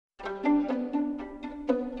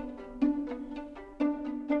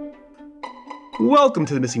Welcome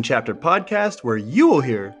to the Missing Chapter podcast, where you will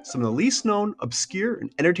hear some of the least known, obscure,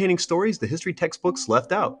 and entertaining stories the history textbooks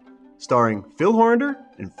left out, starring Phil Horander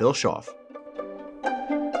and Phil Schaff.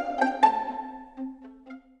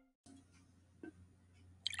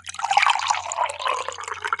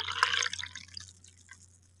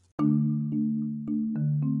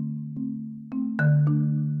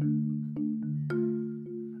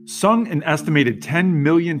 Sung an estimated 10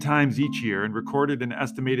 million times each year and recorded an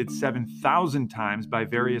estimated 7,000 times by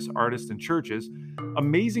various artists and churches,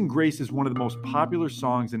 Amazing Grace is one of the most popular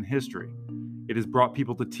songs in history. It has brought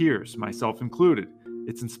people to tears, myself included.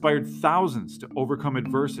 It's inspired thousands to overcome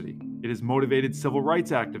adversity. It has motivated civil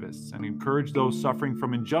rights activists and encouraged those suffering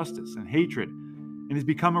from injustice and hatred, and has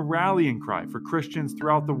become a rallying cry for Christians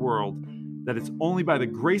throughout the world that it's only by the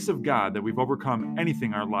grace of God that we've overcome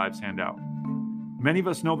anything our lives hand out. Many of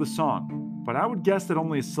us know the song, but I would guess that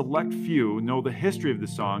only a select few know the history of the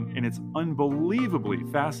song and its unbelievably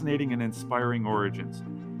fascinating and inspiring origins.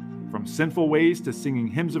 From sinful ways to singing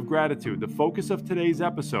hymns of gratitude, the focus of today's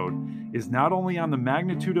episode is not only on the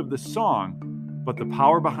magnitude of the song, but the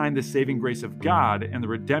power behind the saving grace of God and the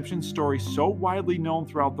redemption story so widely known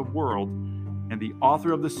throughout the world, and the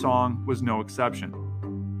author of the song was no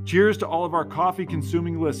exception. Cheers to all of our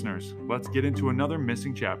coffee-consuming listeners. Let's get into another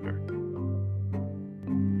Missing Chapter.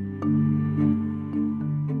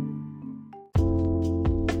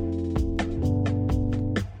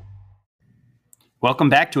 Welcome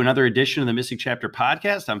back to another edition of the Missing Chapter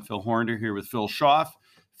podcast. I'm Phil Horander here with Phil Schaff.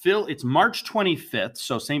 Phil, it's March 25th,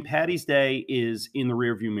 so St. Patty's Day is in the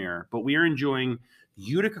rearview mirror, but we are enjoying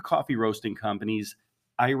Utica Coffee Roasting Company's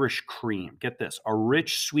Irish cream. Get this, a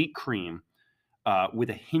rich, sweet cream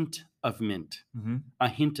with a hint of mint. A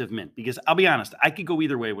hint of mint, because I'll be honest, I could go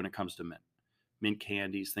either way when it comes to mint. Mint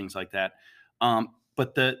candies, things like that.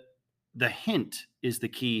 But the hint is the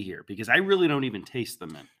key here, because I really don't even taste the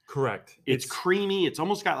mint. Correct. It's creamy. It's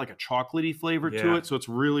almost got like a chocolatey flavor to it. So it's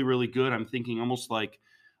really, really good. I'm thinking almost like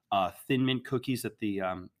Thin Mint cookies that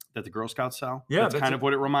the Girl Scouts sell. Yeah, that's kind of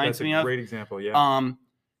what it reminds me of. That's a great example, yeah.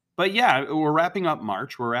 But yeah, we're wrapping up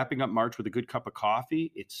March. We're wrapping up March with a good cup of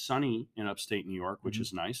coffee. It's sunny in upstate New York, which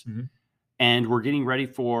is nice. And we're getting ready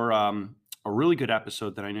for a really good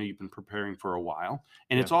episode that I know you've been preparing for a while.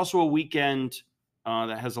 And it's also a weekend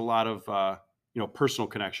that has a lot of personal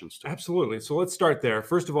connections to it. Absolutely. So let's start there.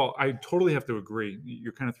 First of all, I totally have to agree.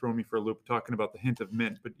 You're kind of throwing me for a loop talking about the hint of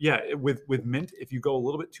mint. But yeah, with mint, if you go a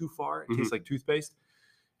little bit too far, it tastes like toothpaste.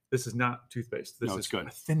 This is not toothpaste. This is good. A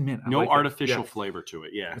thin mint. No artificial flavor to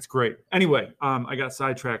it. Yeah. That's great. Anyway, I got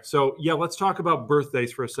sidetracked. So yeah, let's talk about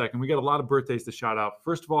birthdays for a second. We got a lot of birthdays to shout out.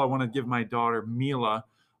 First of all, I want to give my daughter, Mila,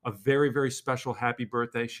 a very, very special happy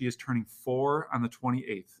birthday. She is turning 4 on the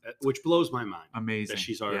 28th. Which blows my mind. Amazing. That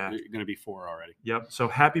she's going to be 4 already. Yep. So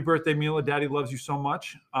happy birthday, Mila. Daddy loves you so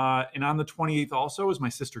much. And on the 28th also is my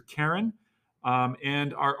sister Karen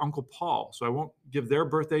and our Uncle Paul. So I won't give their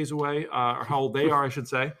birthdays away, or how old they are, I should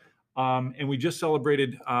say. And we just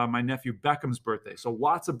celebrated my nephew Beckham's birthday. So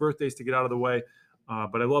lots of birthdays to get out of the way.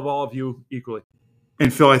 But I love all of you equally.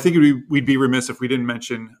 And Phil, I think we'd be remiss if we didn't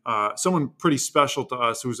mention someone pretty special to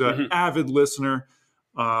us who's an avid listener.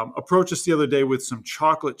 Approached us the other day with some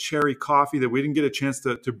chocolate cherry coffee that we didn't get a chance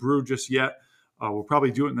to brew just yet. We'll probably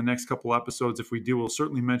do it in the next couple episodes. If we do, we'll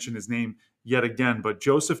certainly mention his name yet again. But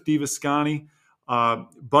Joseph DiViscani,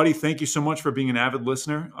 buddy, thank you so much for being an avid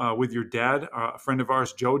listener with your dad, a friend of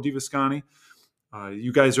ours, Joe DiViscani.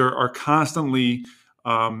 You guys are constantly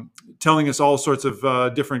telling us all sorts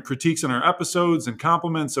of different critiques on our episodes and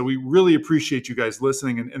compliments. So we really appreciate you guys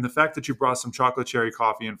listening. And the fact that you brought some chocolate cherry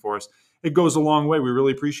coffee in for us, it goes a long way. We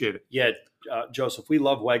really appreciate it. Yeah, Joseph, we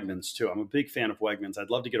love Wegmans too. I'm a big fan of Wegmans. I'd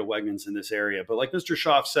love to get a Wegmans in this area. But like Mr.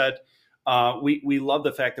 Schaff said, we love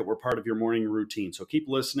the fact that we're part of your morning routine. So keep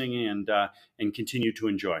listening and continue to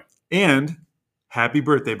enjoy. And happy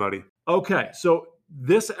birthday, buddy. Okay, so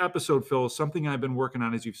this episode, Phil, is something I've been working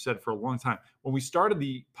on, as you've said, for a long time. When we started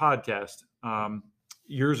the podcast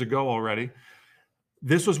years ago already,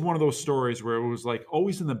 this was one of those stories where it was like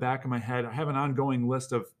always in the back of my head. I have an ongoing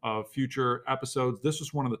list of future episodes. This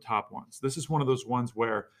was one of the top ones. This is one of those ones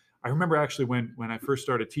where I remember actually when I first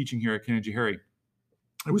started teaching here at Carnegie Harry,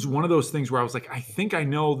 it was one of those things where I was like, I think I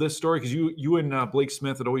know this story, because you and Blake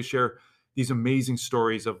Smith would always share these amazing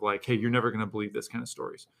stories of like, hey, you're never going to believe this kind of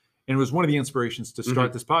stories. And it was one of the inspirations to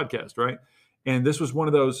start this podcast, right? And this was one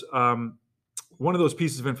of those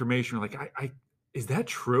pieces of information. Like, I is that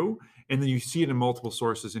true? And then you see it in multiple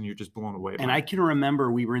sources, and you're just blown away. And I can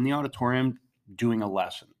remember we were in the auditorium doing a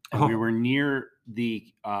lesson, and we were near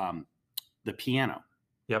the piano.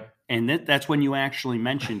 Yep. And that's when you actually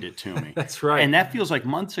mentioned it to me. That's right. And that feels like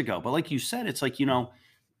months ago. But like you said, it's like,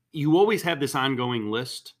 you always have this ongoing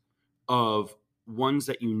list of ones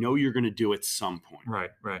that you're going to do at some point.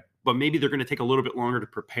 Right. But maybe they're going to take a little bit longer to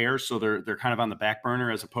prepare. So they're kind of on the back burner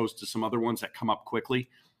as opposed to some other ones that come up quickly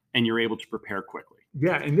and you're able to prepare quickly.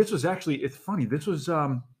 Yeah. And this was actually, it's funny. This was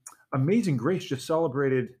Amazing Grace just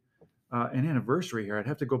celebrated an anniversary here. I'd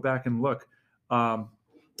have to go back and look.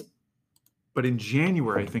 But in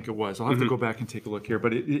January, I think it was. I'll have to go back and take a look here.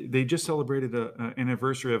 But they just celebrated an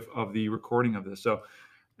anniversary of the recording of this. So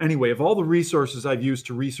anyway, of all the resources I've used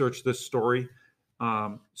to research this story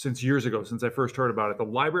since years ago, since I first heard about it, the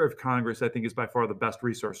Library of Congress, I think, is by far the best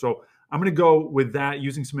resource. So I'm going to go with that,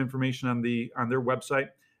 using some information on their website,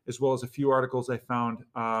 as well as a few articles I found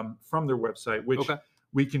from their website, which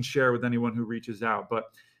we can share with anyone who reaches out.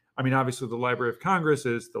 But I mean, obviously, the Library of Congress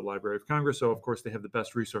is the Library of Congress, so of course they have the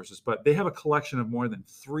best resources. But they have a collection of more than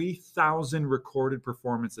 3,000 recorded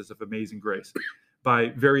performances of Amazing Grace by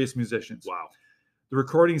various musicians. Wow. The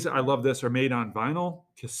recordings, I love this, are made on vinyl,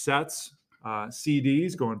 cassettes,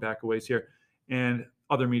 CDs, going back a ways here, and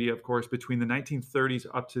other media, of course, between the 1930s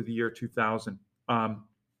up to the year 2000.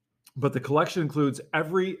 But the collection includes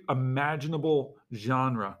every imaginable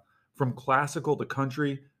genre, from classical to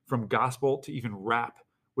country, from gospel to even rap,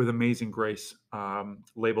 with Amazing Grace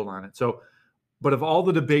labeled on it. So, but of all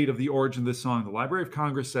the debate of the origin of this song, the Library of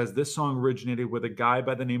Congress says this song originated with a guy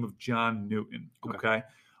by the name of John Newton. Okay.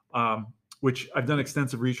 Which I've done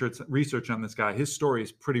extensive research on this guy. His story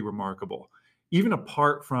is pretty remarkable. Even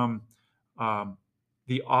apart from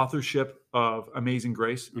the authorship of Amazing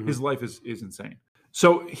Grace, his life is insane.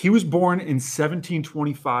 So he was born in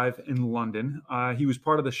 1725 in London. He was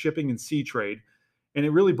part of the shipping and sea trade. And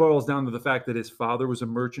it really boils down to the fact that his father was a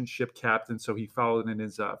merchant ship captain, so he followed in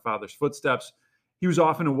his father's footsteps. He was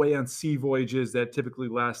often away on sea voyages that typically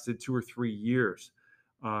lasted 2 or 3 years.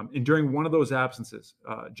 And during one of those absences,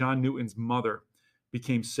 John Newton's mother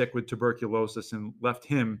became sick with tuberculosis and left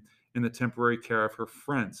him in the temporary care of her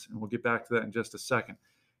friends. And we'll get back to that in just a second.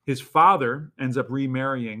 His father ends up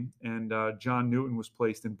remarrying, and John Newton was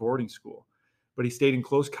placed in boarding school. But he stayed in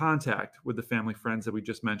close contact with the family friends that we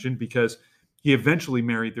just mentioned, because he eventually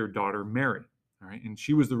married their daughter, Mary. All right. And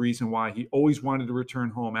she was the reason why he always wanted to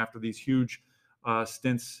return home after these huge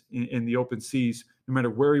stints in the open seas. No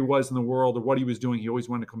matter where he was in the world or what he was doing, he always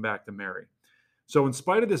wanted to come back to Mary. So in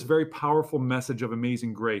spite of this very powerful message of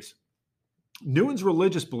Amazing Grace, Newton's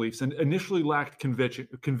religious beliefs initially lacked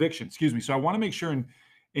conviction. So I want to make sure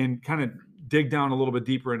and kind of dig down a little bit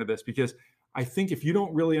deeper into this, because I think if you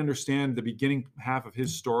don't really understand the beginning half of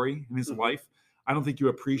his story and his life, I don't think you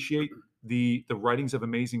appreciate the writings of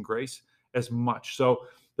Amazing Grace as much. So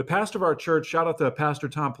the pastor of our church, shout out to Pastor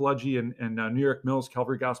Tom Pelleggi and New York Mills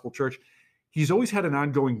Calvary Gospel Church. He's always had an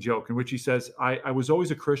ongoing joke in which he says, I was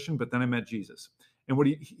always a Christian, but then I met Jesus.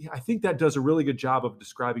 And I think that does a really good job of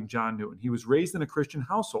describing John Newton. He was raised in a Christian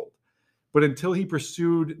household, but until he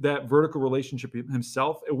pursued that vertical relationship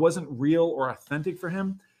himself, it wasn't real or authentic for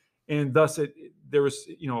him. And thus there was,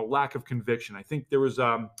 a lack of conviction. I think there was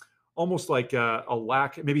almost like a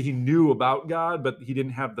lack. Maybe he knew about God, but he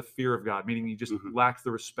didn't have the fear of God, meaning he just lacked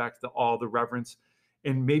the respect, the awe, the reverence.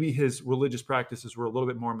 And maybe his religious practices were a little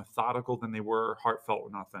bit more methodical than they were heartfelt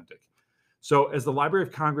and authentic. So as the Library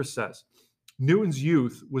of Congress says, Newton's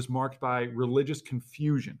youth was marked by religious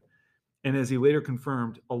confusion. And as he later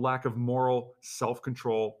confirmed, a lack of moral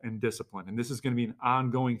self-control and discipline. And this is going to be an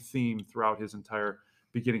ongoing theme throughout his entire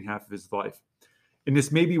beginning half of his life. And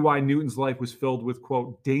this may be why Newton's life was filled with,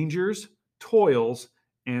 quote, dangers, toils,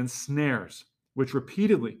 and snares, which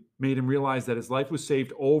repeatedly made him realize that his life was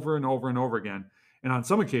saved over and over and over again. And on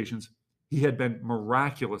some occasions, he had been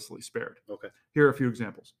miraculously spared. Okay. Here are a few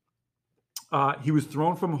examples. He was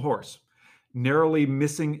thrown from a horse, narrowly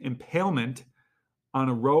missing impalement on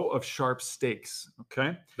a row of sharp stakes.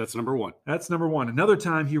 Okay. That's number one. That's number one. Another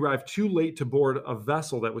time, he arrived too late to board a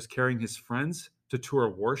vessel that was carrying his friends to tour a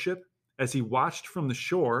warship. As he watched from the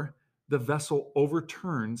shore, the vessel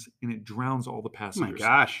overturns and it drowns all the passengers. Oh my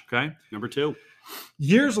gosh. Okay. Number two.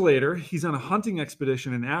 Years later, he's on a hunting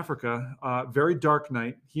expedition in Africa. Very dark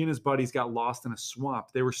night. He and his buddies got lost in a swamp.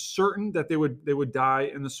 They were certain that they would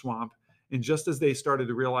die in the swamp. And just as they started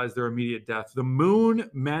to realize their immediate death, the moon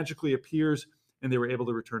magically appears and they were able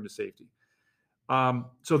to return to safety.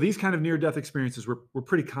 So these kind of near-death experiences were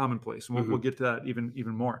pretty commonplace. And we'll get to that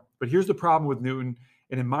even more. But here's the problem with Newton,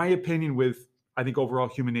 and in my opinion, with, I think, overall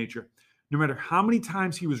human nature. No matter how many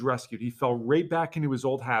times he was rescued, he fell right back into his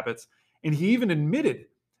old habits. And he even admitted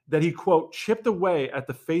that he, quote, chipped away at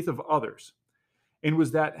the faith of others. And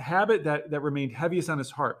was that habit that remained heaviest on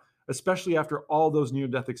his heart. especially after all those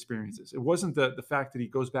near-death experiences. It wasn't the fact that he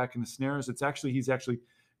goes back into snares. It's actually, he's actually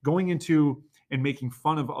going into and making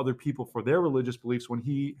fun of other people for their religious beliefs when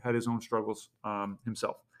he had his own struggles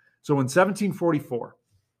himself. So in 1744,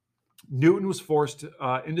 Newton was forced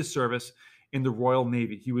into service in the Royal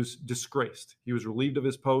Navy. He was disgraced. He was relieved of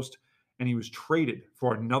his post, and he was traded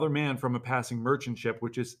for another man from a passing merchant ship,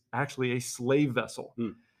 which is actually a slave vessel.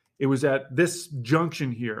 It was at this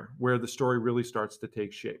junction here where the story really starts to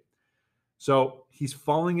take shape. So he's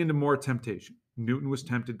falling into more temptation. Newton was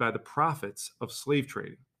tempted by the profits of slave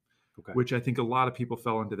trading, which I think a lot of people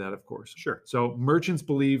fell into that, of course. Sure. So merchants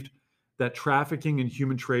believed that trafficking in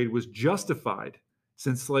human trade was justified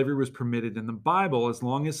since slavery was permitted in the Bible as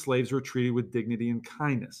long as slaves were treated with dignity and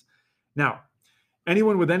kindness. Now,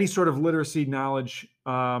 anyone with any sort of literacy knowledge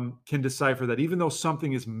can decipher that even though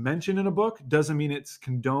something is mentioned in a book doesn't mean it's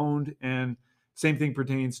condoned, and same thing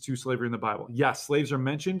pertains to slavery in the Bible. Yes, slaves are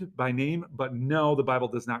mentioned by name, but no, the Bible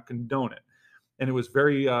does not condone it. And it was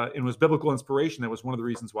it was biblical inspiration that was one of the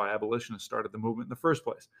reasons why abolitionists started the movement in the first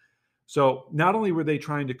place. So not only were they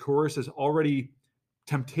trying to coerce his already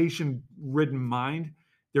temptation-ridden mind,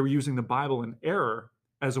 they were using the Bible in error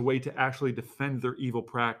as a way to actually defend their evil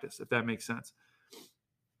practice, if that makes sense.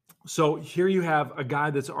 So here you have a guy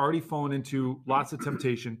that's already fallen into lots of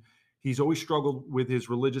temptation. He's always struggled with his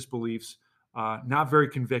religious beliefs, not very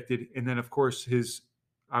convicted. And then, of course,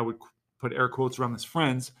 I would put air quotes around his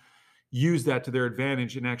friends, use that to their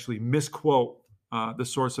advantage and actually misquote the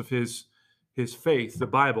source of his faith, the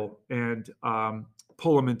Bible, and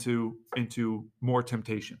pull him into more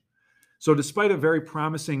temptation. So despite a very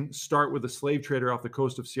promising start with a slave trader off the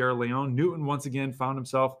coast of Sierra Leone, Newton once again found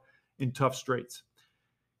himself in tough straits.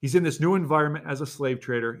 He's in this new environment as a slave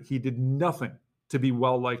trader. He did nothing to be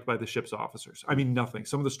well-liked by the ship's officers. I mean, nothing.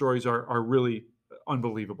 Some of the stories are really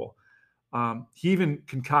unbelievable. He even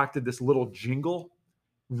concocted this little jingle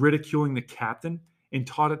ridiculing the captain and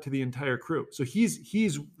taught it to the entire crew. So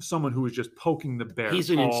he's someone who is just poking the bear. He's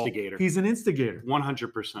an instigator. He's an instigator.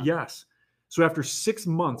 100%. Yes. So after 6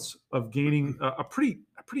 months of gaining a pretty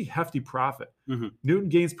hefty profit, Newton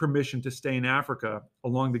gains permission to stay in Africa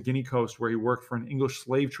along the Guinea coast, where he worked for an English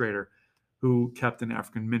slave trader who kept an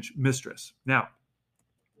African mistress. Now,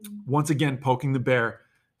 once again, poking the bear,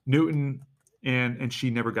 Newton and she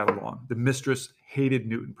never got along. The mistress hated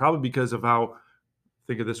Newton, probably because of how,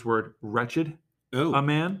 think of this word, wretched a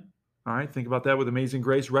man. All right, think about that with Amazing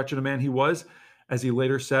Grace. Wretched a man he was, as he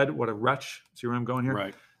later said, what a wretch. See where I'm going here?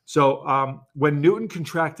 Right. So when Newton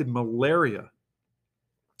contracted malaria,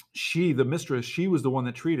 the mistress, she was the one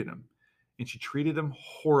that treated him. And she treated him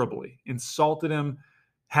horribly, insulted him,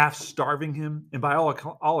 half starving him, and by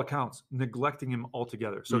all accounts, neglecting him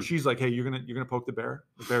altogether. So she's like, hey, you're gonna poke the bear?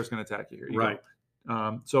 The bear's gonna attack you here. Right.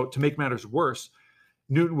 So to make matters worse,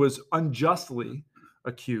 Newton was unjustly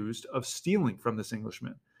accused of stealing from this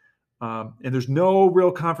Englishman. And there's no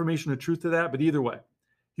real confirmation of truth to that, but either way,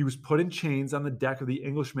 he was put in chains on the deck of the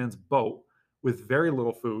Englishman's boat with very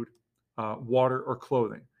little food, water, or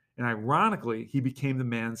clothing. And ironically, he became the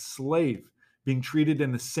man's slave, being treated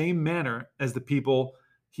in the same manner as the people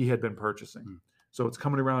he had been purchasing. So it's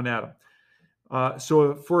coming around at him.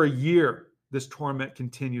 So for a year, this torment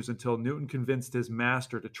continues until Newton convinced his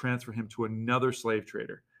master to transfer him to another slave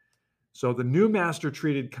trader. So the new master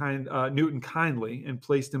treated Newton kindly and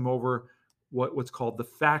placed him over what's called the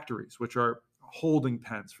factories, which are holding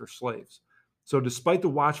pens for slaves. So despite the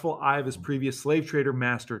watchful eye of his previous slave trader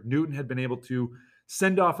master, Newton had been able to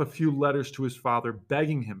send off a few letters to his father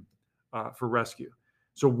begging him for rescue.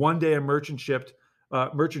 So one day a merchant ship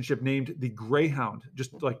named the Greyhound,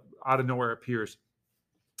 just like out of nowhere appears.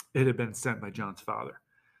 It had been sent by John's father.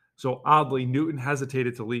 So oddly, Newton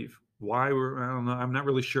hesitated to leave. Why? I don't know. I'm not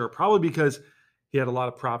really sure. Probably because he had a lot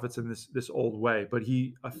of profits in this old way. But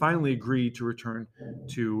he finally agreed to return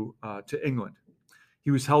to England.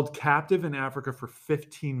 He was held captive in Africa for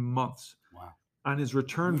 15 months. Wow. On his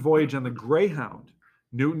return voyage on the Greyhound,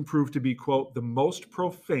 Newton proved to be, quote, the most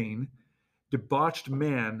profane, debauched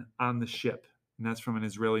man on the ship. And that's from an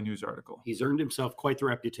Israeli news article. He's earned himself quite the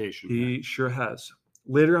reputation. He sure has.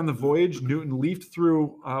 Later on the voyage, Newton leafed through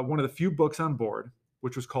one of the few books on board,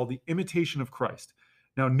 which was called The Imitation of Christ.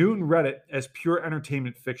 Now, Newton read it as pure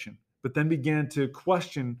entertainment fiction, but then began to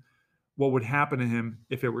question what would happen to him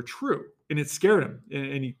if it were true. And it scared him,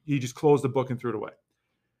 and he just closed the book and threw it away.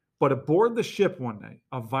 But aboard the ship one night,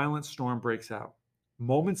 a violent storm breaks out.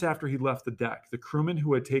 Moments after he left the deck, the crewman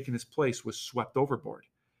who had taken his place was swept overboard.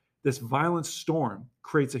 This violent storm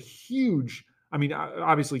creates a huge,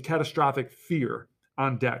 obviously catastrophic fear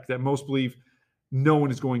on deck that most believe no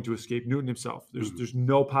one is going to escape, Newton himself. There's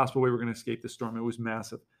no possible way we're going to escape this storm. It was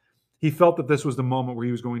massive. He felt that this was the moment where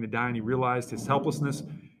he was going to die, and he realized his helplessness,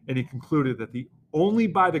 and he concluded that only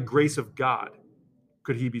by the grace of God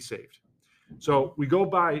could he be saved. So we go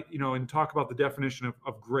by, and talk about the definition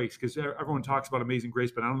of grace, because everyone talks about amazing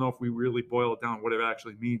grace, but I don't know if we really boil it down what it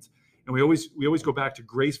actually means. And we always go back to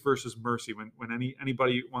grace versus mercy when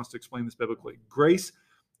anybody wants to explain this biblically. Grace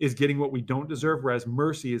is getting what we don't deserve, whereas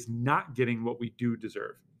mercy is not getting what we do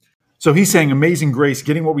deserve. So he's saying amazing grace,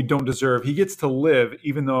 getting what we don't deserve. He gets to live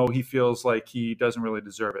even though he feels like he doesn't really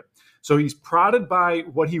deserve it. So he's prodded by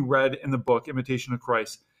what he read in the book, Imitation of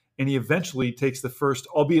Christ, and he eventually takes the first,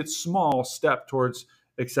 albeit small, step towards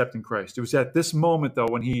accepting Christ. It was at this moment, though,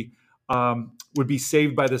 when he would be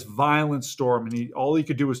saved by this violent storm, and all he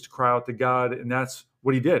could do was to cry out to God, and that's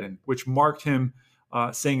what he did, and which marked him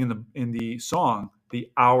saying in the song, "The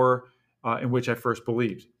hour in which I first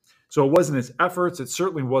believed." So it wasn't his efforts, it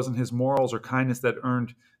certainly wasn't his morals or kindness that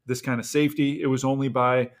earned this kind of safety. It was only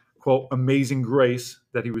by, quote, amazing grace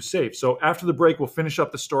that he was saved. So after the break, we'll finish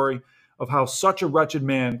up the story of how such a wretched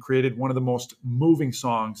man created one of the most moving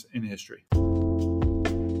songs in history.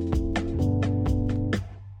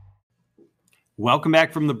 Welcome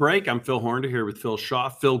back from the break. I'm Phil Hornder here with Phil Shaw.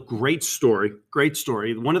 Phil, great story. Great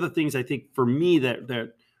story. One of the things I think for me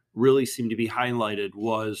that really seemed to be highlighted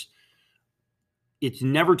was it's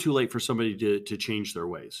never too late for somebody to change their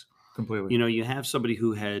ways. Completely. You have somebody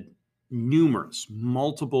who had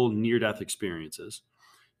multiple near-death experiences.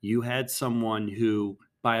 You had someone who,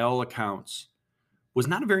 by all accounts, was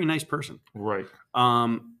not a very nice person. Right.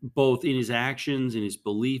 Both in his actions and his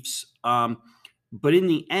beliefs. But in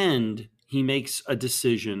the end, he makes a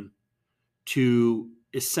decision to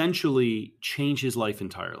essentially change his life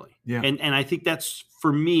entirely. Yeah. And I think that's,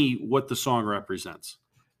 for me, what the song represents.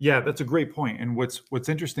 Yeah, that's a great point. And what's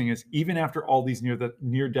interesting is even after all these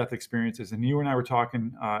near-death experiences, and you and I were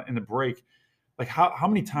talking in the break, like how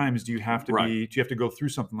many times do you have to do you have to go through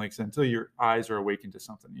something like that until your eyes are awakened to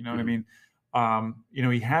something? You know what I mean?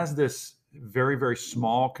 He has this very, very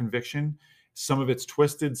small conviction. Some of it's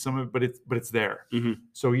twisted, but it's there. Mm-hmm.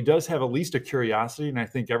 So he does have at least a curiosity, and I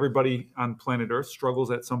think everybody on planet Earth struggles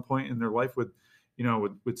at some point in their life with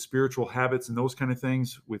spiritual habits and those kind of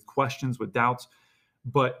things, with questions, with doubts.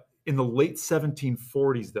 But in the late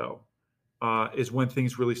 1740s, though, is when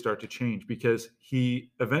things really start to change, because he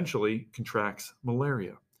eventually contracts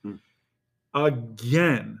malaria.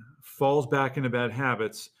 Again, falls back into bad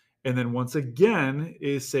habits, and then once again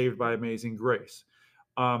is saved by amazing grace.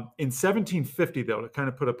 In 1750, though, to kind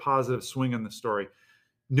of put a positive swing on the story,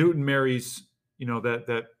 Newton marries,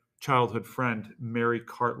 that childhood friend, Mary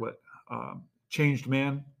Cartlet. Changed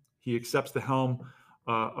man. He accepts the helm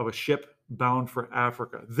of a ship bound for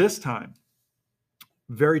Africa. This time,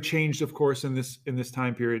 very changed, of course, in this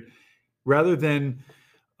time period. Rather than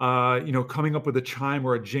coming up with a chime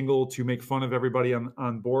or a jingle to make fun of everybody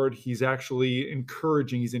on board, he's actually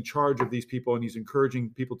encouraging. He's in charge of these people, and he's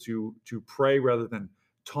encouraging people to pray rather than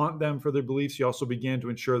taunt them for their beliefs. He also began to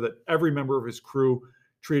ensure that every member of his crew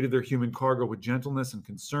treated their human cargo with gentleness and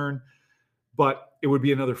concern. But it would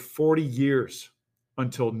be another 40 years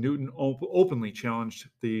until Newton openly challenged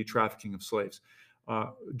the trafficking of slaves.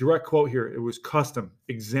 Direct quote here: "It was custom,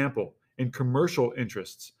 example, and commercial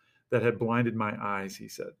interests that had blinded my eyes," he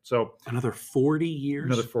said. So another 40 years?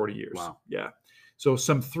 Another 40 years. Wow. Yeah. So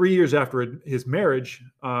some 3 years after his marriage,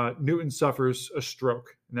 Newton suffers a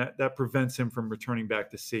stroke, and that prevents him from returning back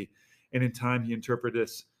to sea. And in time, he interpreted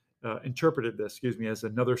this, as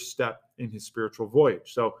another step in his spiritual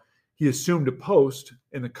voyage. So he assumed a post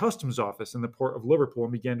in the customs office in the port of Liverpool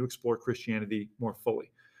and began to explore Christianity more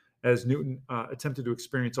fully. As Newton attempted to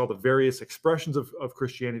experience all the various expressions of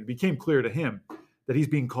Christianity, it became clear to him that he's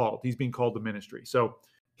being called to ministry. So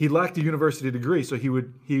he lacked a university degree, so he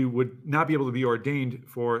would not be able to be ordained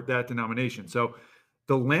for that denomination. So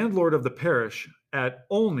the landlord of the parish at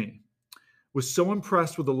Olney was so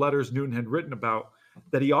impressed with the letters Newton had written about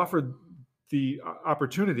that he offered the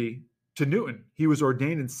opportunity to Newton. He was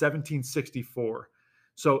ordained in 1764.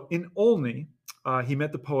 So in Olney, he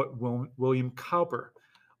met the poet William Cowper,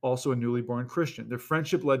 also a newly born Christian. Their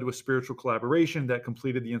friendship led to a spiritual collaboration that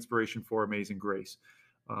completed the inspiration for Amazing Grace.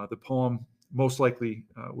 The poem most likely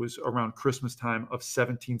was around Christmas time of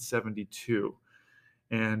 1772.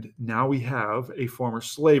 And now we have a former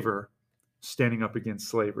slaver standing up against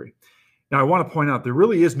slavery. Now, I want to point out there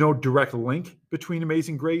really is no direct link between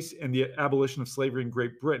Amazing Grace and the abolition of slavery in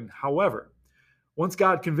Great Britain. However, once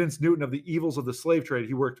God convinced Newton of the evils of the slave trade,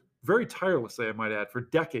 he worked very tirelessly, I might add, for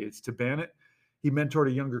decades to ban it. He mentored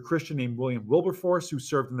a younger Christian named William Wilberforce, who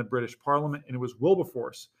served in the British Parliament, and it was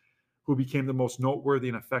Wilberforce who became the most noteworthy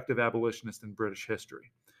and effective abolitionist in British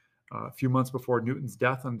history. A few months before Newton's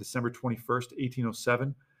death on December 21st,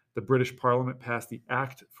 1807, the British Parliament passed the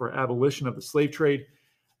Act for Abolition of the Slave Trade,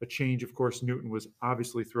 a change, of course, Newton was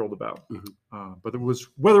obviously thrilled about. But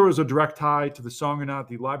whether it was a direct tie to the song or not,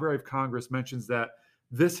 the Library of Congress mentions that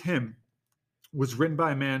this hymn was written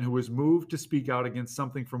by a man who was moved to speak out against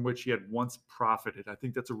something from which he had once profited. I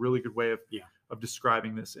think that's a really good way of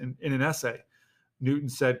describing this. In an essay, Newton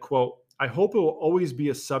said, quote, "I hope it will always be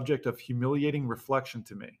a subject of humiliating reflection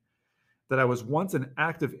to me, that I was once an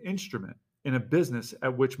active instrument in a business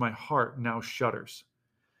at which my heart now shudders."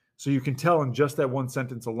 So you can tell in just that one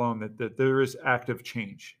sentence alone that there is active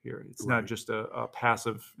change here. It's not just a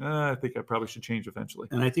passive, I think I probably should change eventually.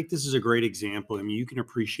 And I think this is a great example. I mean, you can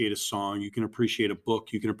appreciate a song, you can appreciate a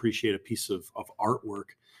book, you can appreciate a piece of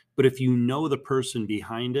artwork. But if you know the person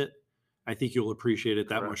behind it, I think you'll appreciate it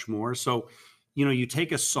that much more. So, you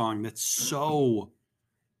take a song that's so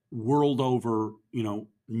world over,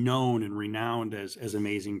 known and renowned as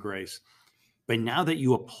Amazing Grace. But now that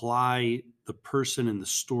you apply the person and the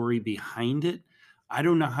story behind it, I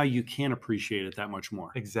don't know how you can appreciate it that much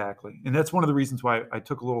more. Exactly. And that's one of the reasons why I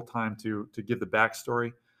took a little time to give the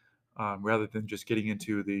backstory rather than just getting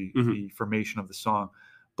into the formation of the song.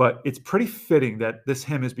 But it's pretty fitting that this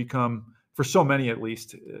hymn has become, for so many at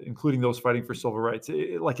least, including those fighting for civil rights,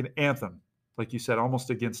 like an anthem, like you said, almost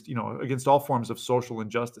against all forms of social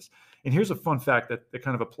injustice. And here's a fun fact that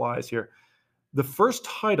kind of applies here. The first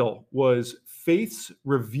title was Faith's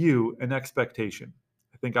Review and Expectation.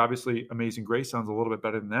 I think obviously Amazing Grace sounds a little bit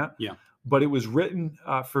better than that. Yeah. But it was written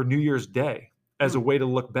for New Year's Day as a way to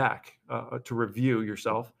look back, to review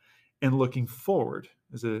yourself, and looking forward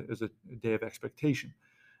as a day of expectation.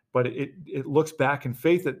 But it looks back in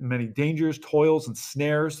faith at many dangers, toils, and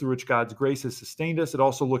snares through which God's grace has sustained us. It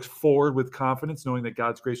also looks forward with confidence, knowing that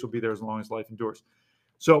God's grace will be there as long as life endures.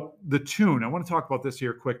 So the tune, I want to talk about this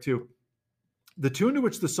here quick too. The tune to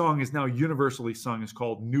which the song is now universally sung is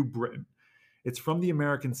called New Britain. It's from the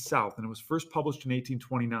American South, and it was first published in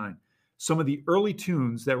 1829. Some of the early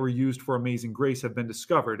tunes that were used for Amazing Grace have been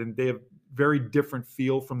discovered, and they have very different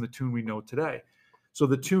feel from the tune we know today. So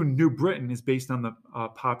the tune New Britain is based on the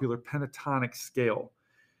popular pentatonic scale.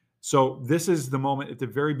 So this is the moment at the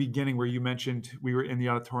very beginning where you mentioned we were in the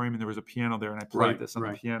auditorium and there was a piano there, and I played this on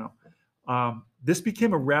the piano. This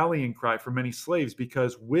became a rallying cry for many slaves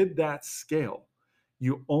because with that scale,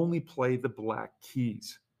 you only play the black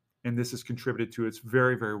keys. And this has contributed to its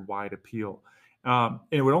very, very wide appeal. And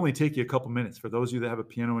it would only take you a couple minutes. For those of you that have a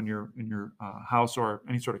piano in your house or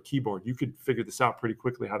any sort of keyboard, you could figure this out pretty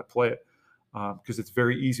quickly how to play it because it's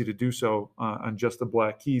very easy to do so on just the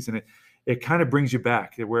black keys. And it kind of brings you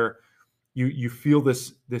back where you feel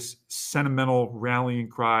this sentimental rallying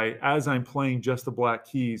cry. As I'm playing just the black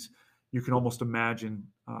keys, you can almost imagine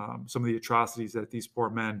some of the atrocities that these poor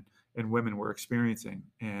men and women were experiencing.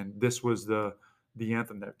 And this was the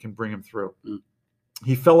anthem that can bring him through.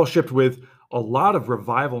 He fellowshipped with a lot of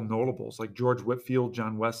revival notables like George Whitefield,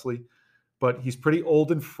 John Wesley, but he's pretty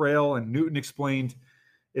old and frail. And Newton explained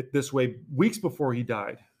it this way weeks before he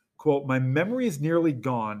died. Quote, "My memory is nearly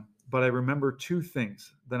gone, but I remember two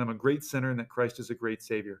things, that I'm a great sinner and that Christ is a great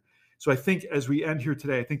Savior." So I think as we end here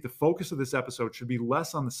today, I think the focus of this episode should be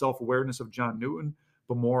less on the self-awareness of John Newton,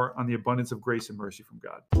 but more on the abundance of grace and mercy from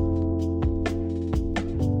God.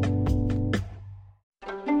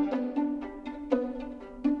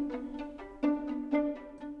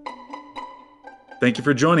 Thank you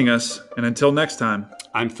for joining us, and until next time,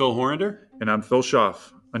 I'm Phil Horander. And I'm Phil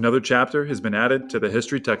Schaff. Another chapter has been added to the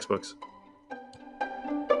history textbooks.